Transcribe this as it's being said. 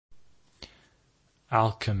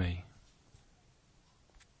Alchemy.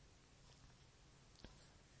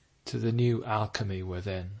 To the new alchemy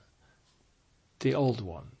within, the old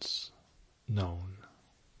ones known.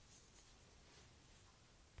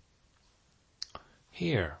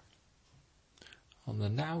 Here, on the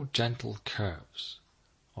now gentle curves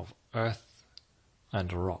of earth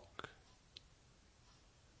and rock,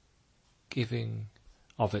 giving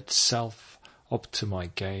of itself up to my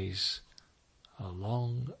gaze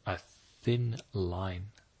along a thin line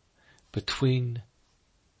between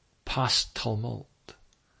past tumult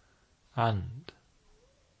and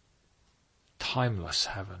timeless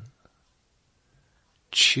heaven,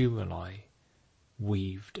 tumuli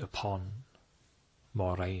weaved upon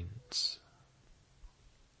moraines.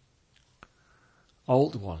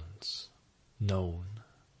 Old ones known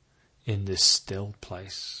in this still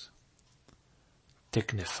place,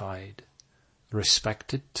 dignified,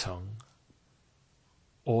 respected tongue,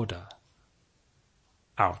 order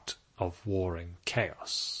out of warring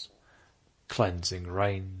chaos, cleansing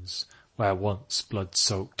rains where once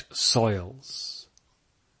blood-soaked soils,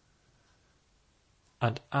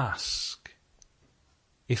 and ask,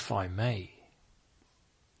 if I may,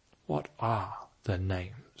 what are the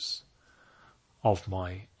names of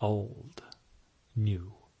my old,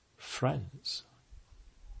 new friends?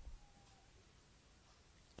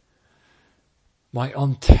 My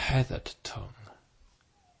untethered tongue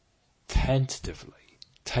tentatively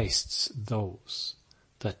tastes those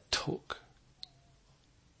that took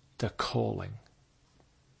the calling,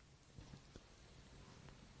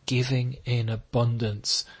 giving in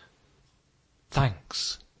abundance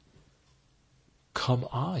thanks. Come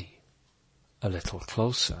I a little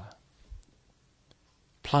closer,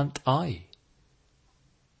 plant I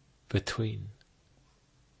between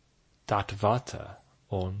dat water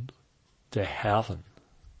und the heaven,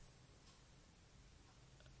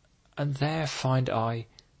 and there find I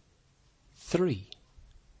three,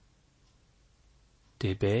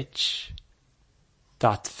 the beach,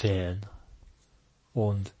 dat Fern,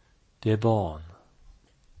 und the barn.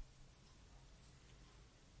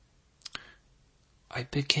 I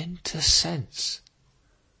begin to sense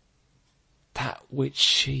that which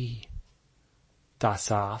she, das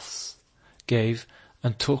ass, gave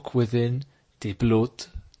and took within the blood,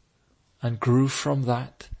 and grew from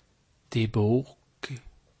that the book,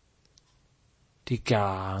 the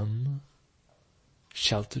garn,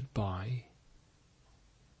 sheltered by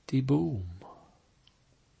the boom.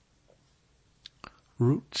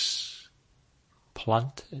 Roots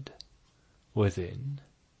planted within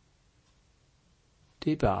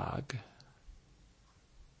the bag.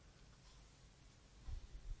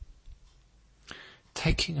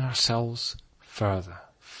 Taking ourselves further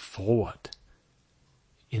forward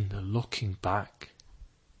in the looking back,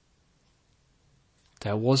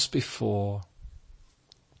 there was before,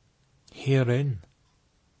 herein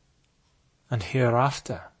and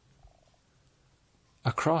hereafter,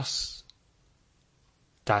 across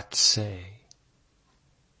that say,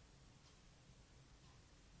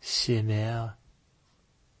 ces mers,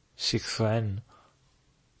 ces graines,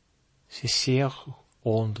 ces zeer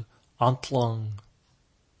und entlang,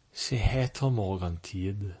 ces heter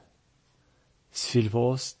morgentid, ces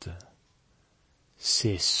vilvoste,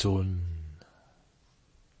 ces sun.